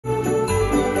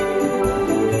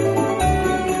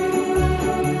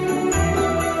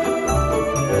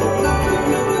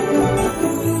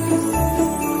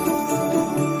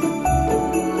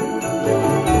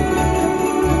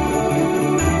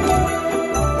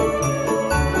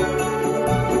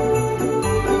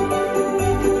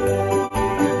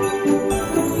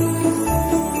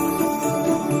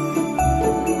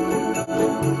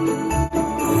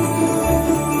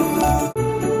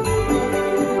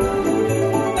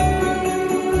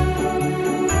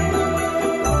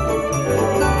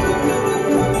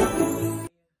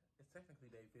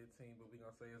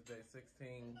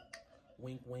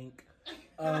Wink, wink.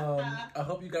 I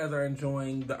hope you guys are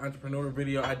enjoying the entrepreneur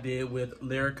video I did with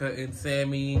Lyrica and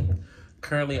Sammy.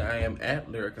 Currently, I am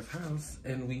at Lyrica's house,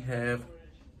 and we have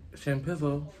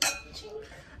Shampizzle.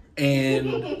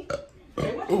 And,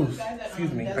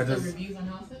 excuse me, I just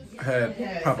had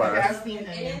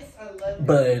Popeyes.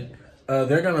 But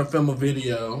they're going to film a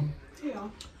video.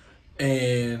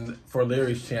 And for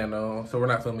Larry's channel, so we're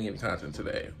not filming any content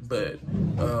today, but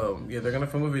yeah, they're gonna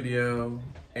film a video,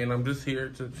 and I'm just here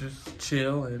to just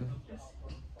chill and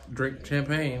drink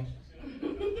champagne.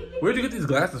 Where'd you get these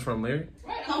glasses from, Larry?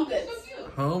 Home Goods.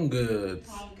 Home Goods.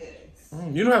 Home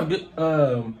Goods. You know how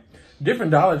good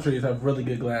different Dollar Trees have really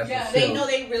good glasses. Yeah, they know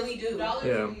they really do. Dollar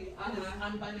Tree,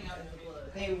 I'm finding out in the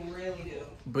blood. They really do.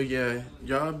 But yeah,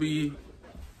 y'all be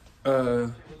I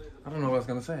don't know what I was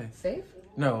gonna say. Safe?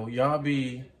 No, y'all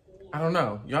be, I don't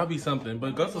know. Y'all be something,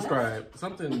 but go subscribe.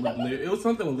 Something with Larry. It was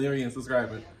something with Larry and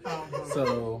subscribing.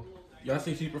 So, y'all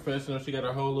see she's professional. She got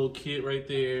her whole little kit right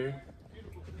there.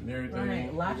 And everything. All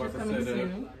right, lashes coming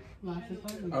soon.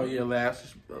 Oh, yeah,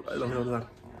 lashes.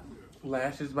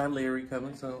 Lashes by Larry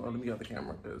coming soon. Oh, let me get out the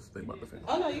camera because they about to finish.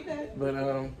 Oh, no, you good. But,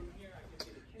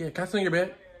 yeah, can I sit in your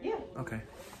bed? Yeah. Okay.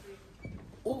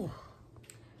 Ooh.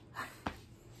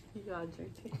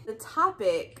 The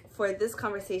topic for this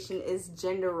conversation is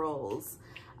gender roles.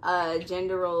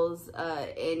 Gender roles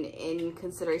in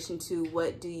consideration to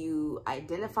what do you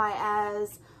identify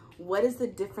as, what is the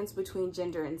difference between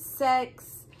gender and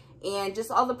sex, and just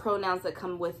all the pronouns that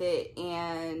come with it.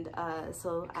 And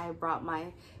so I brought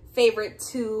my favorite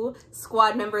 2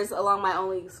 squad members along, my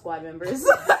only squad members.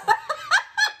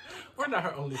 We're not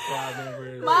her only squad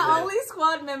members. My only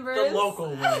squad members. The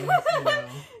local ones, you know.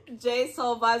 Jay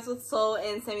Soull, Vibes with Soul,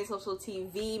 and Sammy Social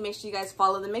TV. Make sure you guys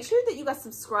follow them. Make sure that you guys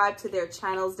subscribe to their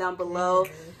channels down below.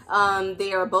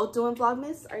 They are both doing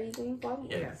Vlogmas. Are you doing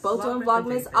Vlogmas? Yes. Both doing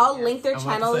Vlogmas. I'll link their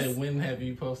channels. Say, when have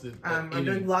you posted? I'm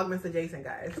doing Vlogmas adjacent,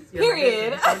 guys.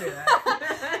 Period.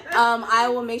 I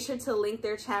will make sure to link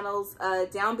their channels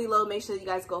down below. Make sure that you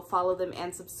guys go follow them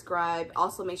and subscribe.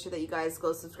 Also, make sure that you guys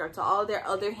go subscribe to all their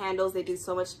other handles. They do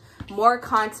so much more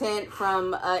content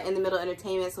from In the Middle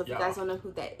Entertainment. So if you guys don't know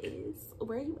who that is,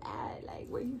 where you at? Like,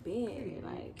 where you been?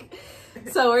 Like,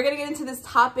 so we're gonna get into this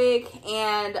topic,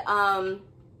 and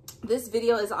this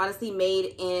video is honestly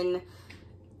made in.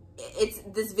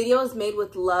 This video is made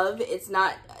with love. It's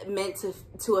not meant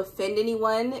to offend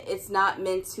anyone. It's not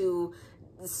meant to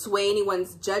sway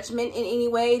anyone's judgment in any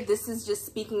way. This is just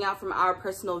speaking out from our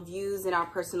personal views and our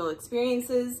personal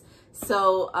experiences.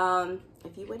 So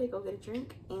if you would, go get a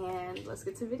drink and let's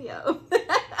get to the video.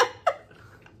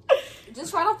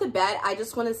 Just right off the bat, I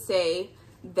just want to say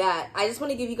that I just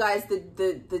want to give you guys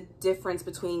the difference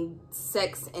between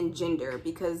sex and gender,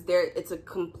 because it's a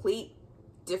complete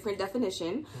different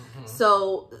definition.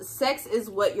 So sex is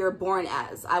what you're born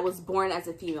as. I was born as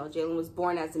a female. Jalen was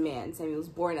born as a man. Sammy was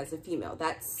born as a female.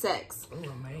 That's sex. Oh,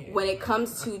 man. When it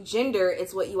comes to gender,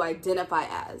 it's what you identify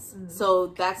as. So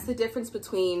that's the difference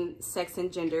between sex and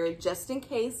gender, just in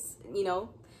case, you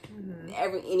know,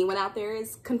 anyone out there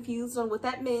is confused on what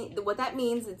that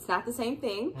means. It's not the same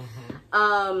thing.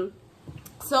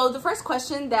 So the first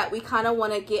question that we kind of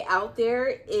want to get out there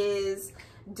is,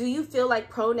 do you feel like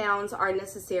pronouns are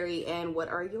necessary, and what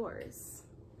are yours?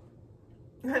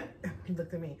 Look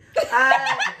at me.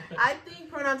 I think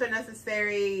pronouns are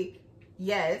necessary,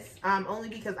 yes, only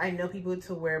because I know people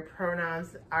to where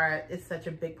pronouns is such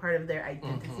a big part of their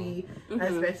identity,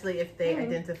 especially if they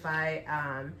identify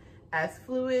as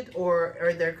fluid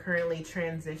or they're currently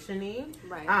transitioning.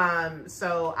 Right.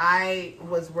 So I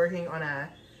was working on a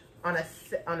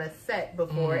set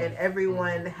before, and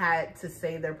everyone had to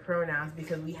say their pronouns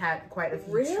because we had quite a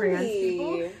few trans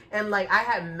people, and like I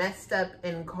had messed up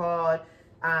and called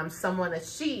someone a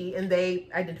she and they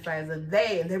identify as a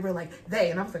they, and they were like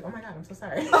they, and I was like, oh my god, I'm so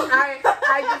sorry.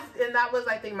 And that was,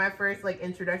 I think, my first like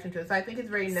introduction to it. So I think it's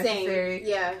very necessary.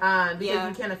 Yeah. Because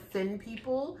you can't offend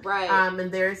people. Right.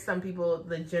 And there's some people,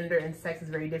 the gender and sex is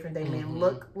very different. They may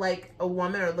look like a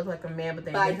woman or look like a man, but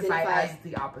they identify as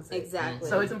the opposite. Exactly.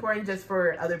 So it's important just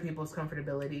for other people's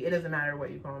comfortability. It doesn't matter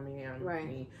what you call me.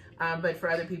 Me. But for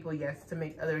other people, yes, to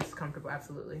make others comfortable,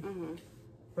 absolutely.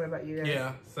 What about you guys?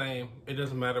 Yeah, same. It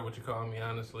doesn't matter what you call me,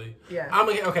 honestly. Yeah.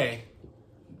 Okay.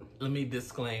 Let me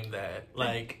disclaim that.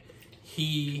 Like,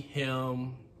 he,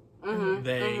 him,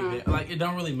 they, like, it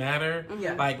don't really matter.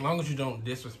 Yeah. Like, long as you don't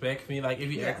disrespect me. Like,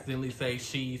 if you accidentally say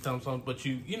she, something, but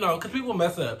you know, because people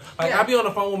mess up. Like, I be on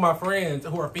the phone with my friends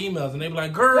who are females, and they be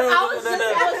like, girl,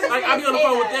 like, I be on the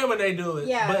phone with them, and they do it.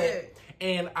 Yeah.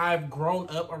 And I've grown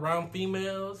up around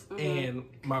females, and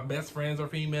my best friends are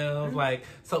females, like,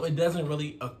 so it doesn't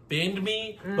really offend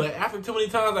me. But after too many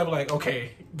times, I'm like,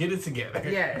 okay, get it together.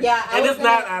 Yeah. And it's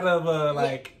not out of,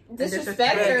 like...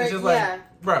 disrespect or, it's just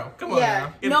like, bro, come on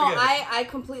now. Get no, it together. I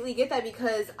completely get that,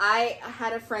 because I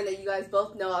had a friend that you guys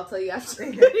both know, I'll tell you after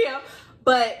the video.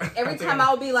 But every time I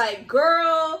would be like,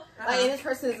 girl, like, and this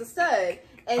person is a stud.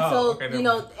 And you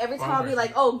know, every time I'll be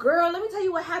like, oh, girl, let me tell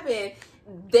you what happened.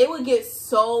 They would get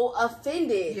so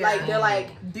offended. Like, they're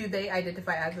like... Do they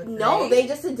identify as a No, they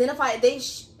just identify...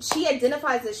 She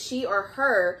identifies as she or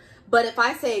her. But if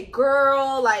I say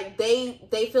girl, like,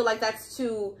 they feel like that's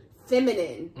too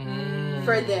feminine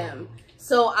for them.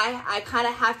 So I kind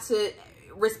of have to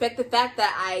respect the fact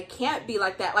that I can't be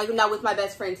like that. Like, now with my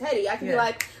best friend Teddy, I can be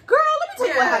like, girl, let me tell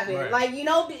you what happened. Right. Like, you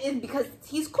know, because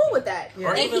he's cool with that.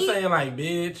 Or even saying, like,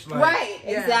 bitch. Like, right,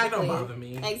 exactly. It don't bother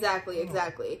me.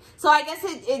 Exactly. So I guess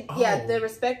the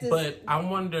respect is... But I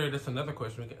wonder, that's another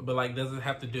question, but, like, does it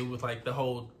have to do with, like, the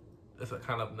whole... It's a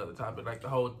kind of another topic, like the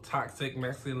whole toxic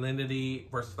masculinity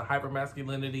versus the hyper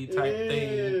masculinity type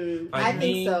thing. Like, I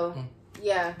think so.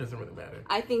 Yeah. Doesn't really matter.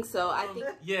 I think so. I think...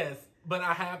 Yes, but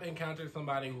I have encountered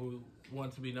somebody who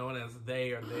wants to be known as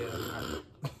they or them.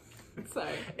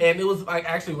 Sorry. And it was like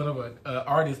actually one of the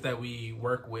artists that we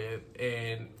work with,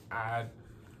 and I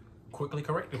quickly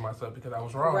corrected myself because I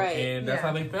was wrong. Right. And that's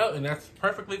how they felt, and that's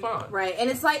perfectly fine. Right. And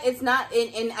it's like, it's not,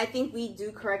 and I think we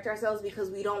do correct ourselves because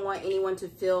we don't want anyone to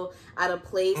feel out of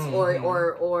place or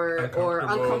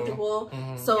uncomfortable.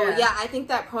 So yeah, I think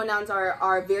that pronouns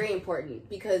are very important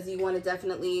because you want to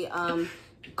definitely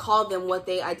call them what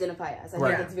they identify as. I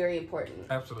think it's very important.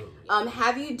 Absolutely.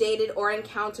 Have you dated or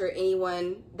encountered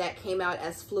anyone that came out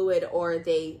as fluid or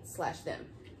they/them?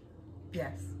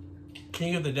 Yes. Can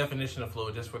you give the definition of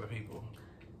fluid just for the people?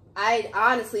 I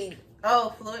honestly...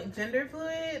 Oh, fluid, gender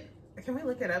fluid? Can we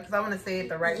look it up? Because I want to say it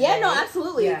the right way. Yeah, no,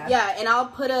 absolutely. Yeah, and I'll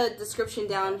put a description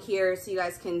down here so you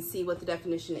guys can see what the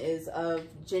definition is of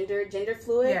gender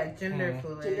fluid. Yeah, gender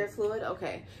fluid. Gender fluid,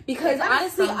 okay. Because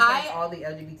honestly, all the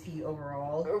LGBT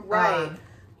overall. Right.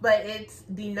 But it's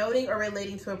denoting or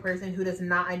relating to a person who does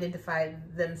not identify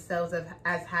themselves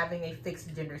as having a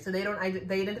fixed gender. So they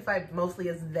identify mostly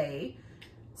as they.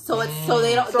 So it's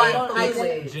they don't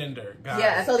identify gender.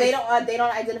 So they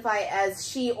don't identify as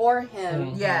she or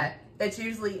him. Yeah, it's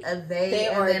usually a they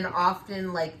and then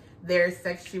often like their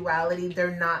sexuality,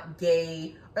 they're not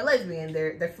gay or lesbian.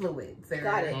 They're fluids.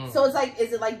 Got it. So it's like,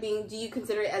 is it like being? Do you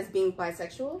consider it as being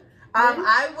bisexual?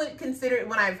 I would consider it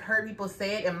when I've heard people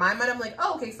say it in my mind. I'm like,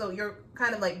 oh, okay, so you're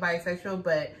kind of like bisexual,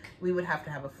 but we would have to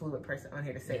have a fluid person on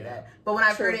here to say that. But when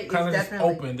I've heard it, it's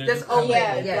definitely open. Just open.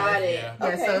 Yeah, got it. Yeah,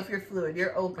 okay. So if you're fluid,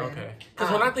 you're open. Okay.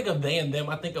 Because when I think of they and them,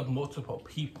 I think of multiple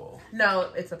people. No,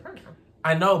 it's a pronoun.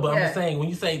 I know, but I'm just saying, when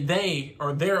you say they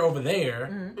or they're over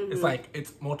there, it's like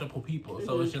it's multiple people.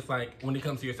 So it's just like when it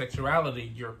comes to your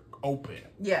sexuality, you're open.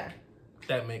 Yeah.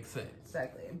 That makes sense.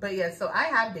 Exactly. But yeah, so I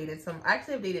have dated I've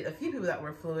dated a few people that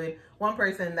were fluid. One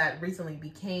person that recently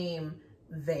became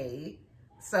they.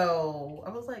 So I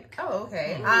was like, oh,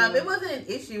 okay. It wasn't an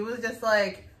issue. It was just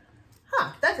like,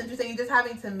 that's interesting. Just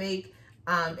having to make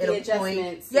make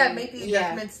the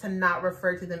adjustments to not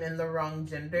refer to them in the wrong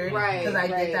gender. Right. Because I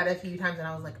did that a few times and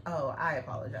I was like, oh, I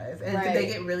apologize. And they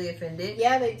get really offended.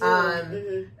 Yeah, they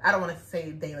do. I don't want to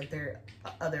say they like they're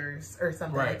others or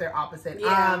something like they're opposite.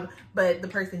 Yeah. But the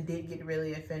person did get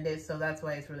really offended, so that's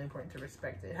why it's really important to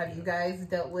respect it. Have you guys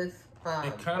dealt with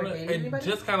it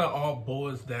just kind of all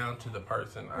boils down to the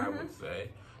person, I would say.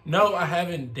 No, I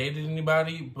haven't dated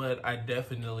anybody, but I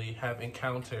definitely have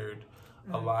encountered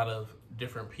a lot of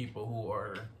different people who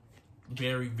are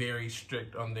very, very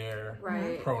strict on their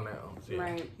pronouns.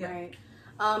 Yeah. Right.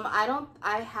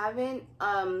 I haven't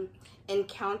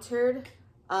encountered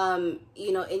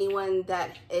you know, anyone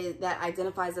that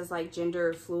identifies as like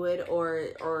gender fluid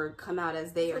or come out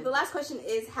as they are. So the last question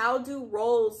is, how do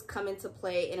roles come into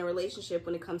play in a relationship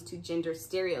when it comes to gender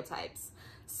stereotypes?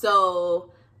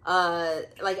 So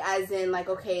like as in like,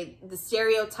 okay, the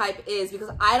stereotype is, because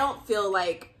I don't feel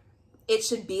like it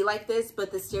should be like this,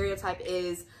 but the stereotype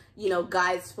is, you know,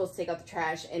 guys are supposed to take out the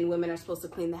trash and women are supposed to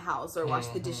clean the house or wash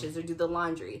the dishes or do the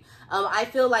laundry. I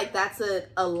feel like that's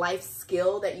a life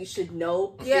skill that you should know,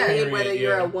 period, whether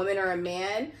you're a woman or a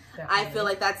man. Definitely. I feel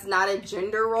like that's not a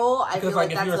gender role. I feel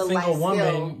like that's a life skill. Because if you're a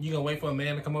single woman, you gonna wait for a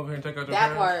man to come over here and take out your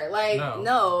that trash? part. Like,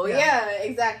 no. Yeah,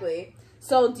 exactly.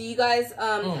 So do you guys,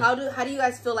 how do you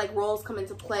guys feel like roles come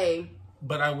into play?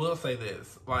 But I will say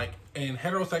this, like in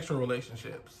heterosexual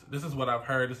relationships, this is what I've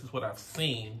heard, this is what I've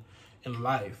seen in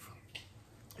life.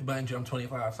 Mind you, I'm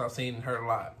 25, so I've seen and heard a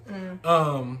lot.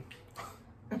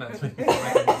 Not like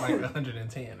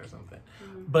 110 or something.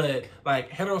 But like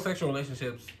heterosexual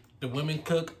relationships, the women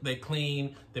cook, they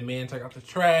clean, the men take out the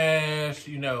trash,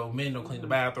 you know, men don't clean the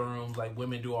bathrooms, like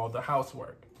women do all the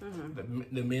housework.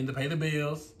 The men to pay the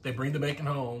bills, they bring the bacon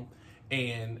home,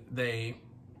 and they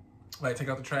like take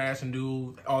out the trash and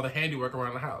do all the handiwork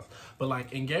around the house. But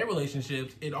like in gay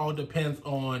relationships, it all depends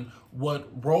on what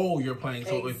role you're playing.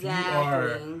 So if you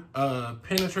are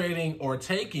penetrating or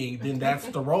taking, then that's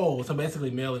the role. So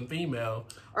basically male and female.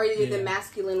 Or either the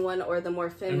masculine one or the more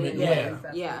feminine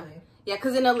one. Yeah. Yeah,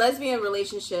 because in a lesbian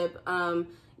relationship,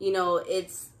 you know,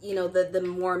 it's, you know, the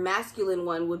more masculine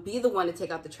one would be the one to take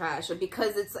out the trash, or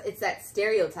because it's that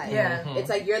stereotype. Yeah. It's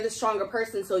like, you're the stronger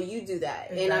person, so you do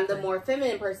that. Exactly. And I'm the more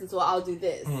feminine person, so I'll do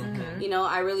this. You know,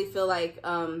 I really feel like,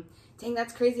 dang,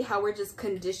 that's crazy how we're just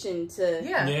conditioned to,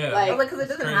 like, because it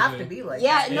doesn't have to be like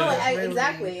that. No, really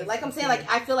exactly. Like I'm saying, like,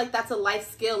 I feel like that's a life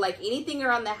skill. Like anything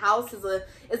around the house is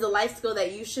a life skill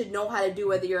that you should know how to do,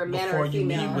 whether you're a man or a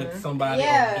female. Before you meet with somebody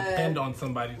or depend on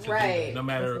somebody to do it, no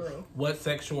matter what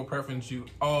sexual preference you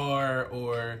are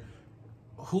or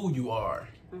who you are,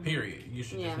 period. You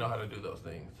should just know how to do those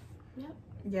things.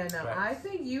 Yeah, no, I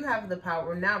think you have the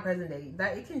power now, present day,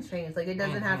 that it can change. Like, it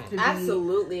doesn't have to be.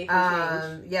 Absolutely, it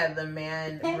can change. Yeah, the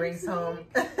man brings home.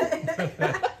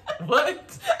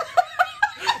 What?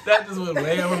 That just went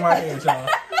way over my head, y'all.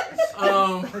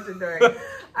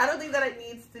 I don't think that it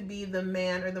needs to be the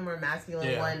man or the more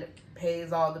masculine one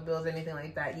pays all the bills or anything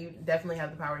like that. You definitely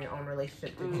have the power in your own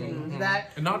relationship to change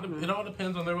that. It all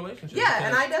depends on their relationship. Yeah,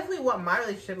 and I definitely want my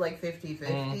relationship like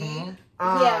 50-50.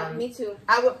 Yeah, me too.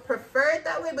 I would prefer it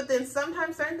that way, but then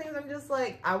sometimes certain things I'm just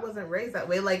like, I wasn't raised that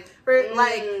way. Like, for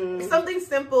like something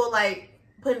simple like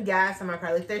putting gas in my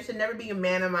car. Like, there should never be a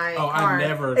man in my car. I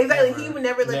never. Exactly. He would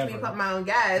never let me put my own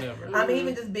gas.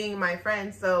 Even just being my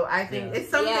friend. So I think it's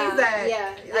some things that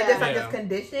I guess I'm just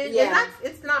conditioned. And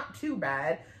it's not too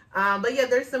bad. But yeah,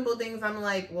 there's simple things I'm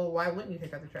like, well, why wouldn't you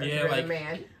take out the trash? You're like, the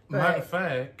man. Matter of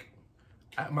fact,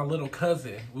 my little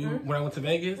cousin, when I went to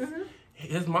Vegas,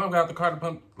 his mom got out the car to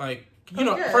pump, like, you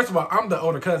know, first of all, I'm the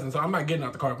older cousin, so I'm not getting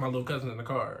out the car with my little cousin in the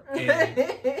car.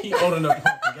 And he old enough to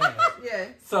pump the gas.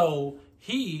 So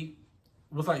he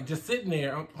was like just sitting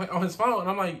there on his phone. And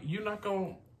I'm like, you not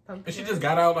going to... And she just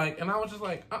got out like, and I was just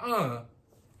like,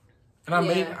 And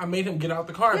I made him get out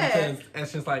the car because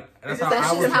it's just like, that's how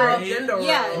I was raised. And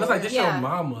it's like, this your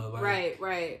mama. Like,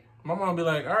 right. My mom be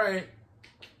like, all right.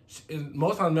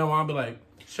 Most times my mom be like,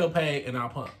 she'll pay and I'll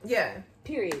pump. Yeah.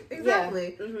 Period.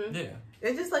 Exactly. Yeah.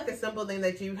 It's just like a simple thing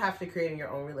that you have to create in your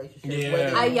own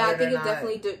relationship. I think it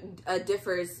definitely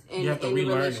differs in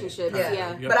relationships.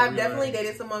 But I've definitely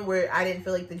dated someone where I didn't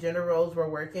feel like the gender roles were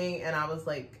working, and I was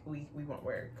like, we won't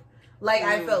work. Like,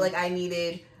 I felt like I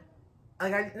needed...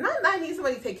 Like, I need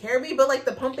somebody to take care of me, but like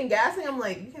the pumping gassing, I'm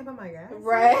like, you can't pump my gas,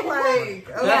 right? Like,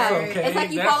 okay. It's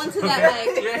like you fall into that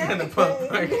like you're gonna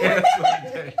pump my gas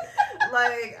like that.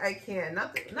 Like, I can't.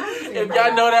 If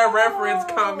y'all know that reference,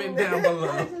 comment down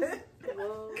below.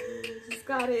 Just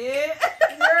got it.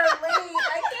 You're late.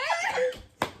 I can't.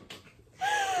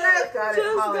 Just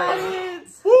got it.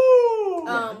 Woo!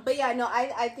 But yeah, no,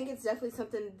 I think it's definitely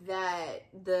something that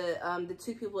the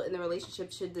two people in the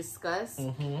relationship should discuss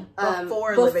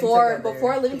before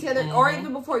living together, or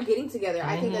even before getting together.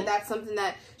 I think that's something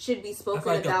that should be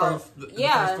spoken about. The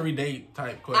first 3 date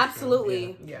type question.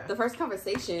 Absolutely. Yeah. The first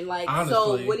conversation. Like, honestly,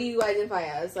 so what do you identify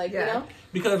as? Like, you know?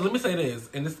 Because let me say this,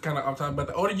 and this is kind of off topic, but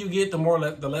the older you get, the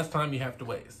less time you have to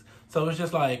waste. So it's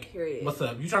just like, what's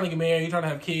up? You trying to get married? You trying to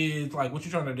have kids? Like, what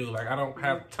you trying to do? Like, I don't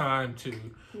have time to...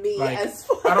 I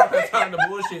don't have time to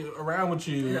bullshit around with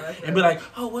you and be like,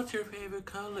 oh, what's your favorite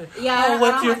color? Yeah. Oh,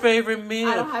 what's your favorite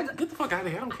meal? Get the fuck out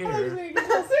of here. I don't care.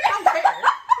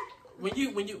 when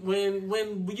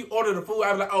you order the food,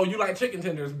 I was like, oh, you like chicken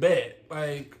tenders? Bet.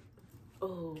 Like.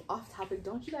 Oh, off topic.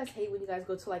 Don't you guys hate when you guys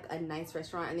go to like a nice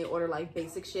restaurant and they order like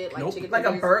basic shit like Nope. chicken Like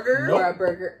tenders a burger? or a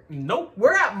burger? Nope.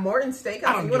 We're at Morton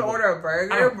Steakhouse and you want to order a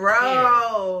burger?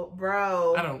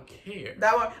 Bro. I don't care.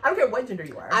 That one, I don't care what gender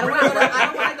you are. I don't want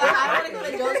to go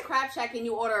to Joe's Crab Shack and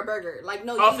you order a burger. Like,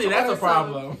 no, you need to that's order a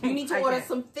problem. You need to order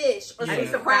some fish or some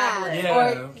some crabs.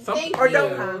 Yeah. Or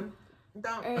don't come.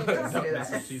 Don't do that. That's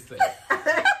what she said.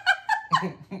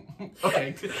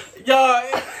 Okay. Y'all.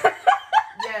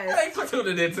 Yes. Thanks for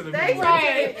tuning into the Thanks video. for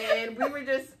tuning in. We were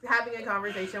just having a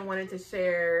conversation, wanted to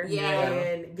share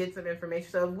and get some information.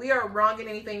 So if we are wrong in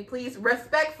anything, please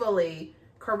respectfully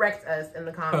correct us in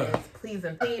the comments. Please,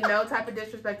 and no type of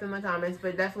disrespect in the comments,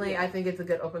 but definitely I think it's a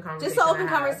good open conversation. Just an open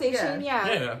conversation,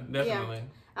 yeah, definitely. Yeah.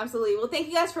 Absolutely. Well, thank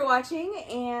you guys for watching,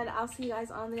 and I'll see you guys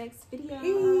on the next video.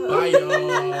 Bye,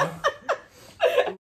 y'all.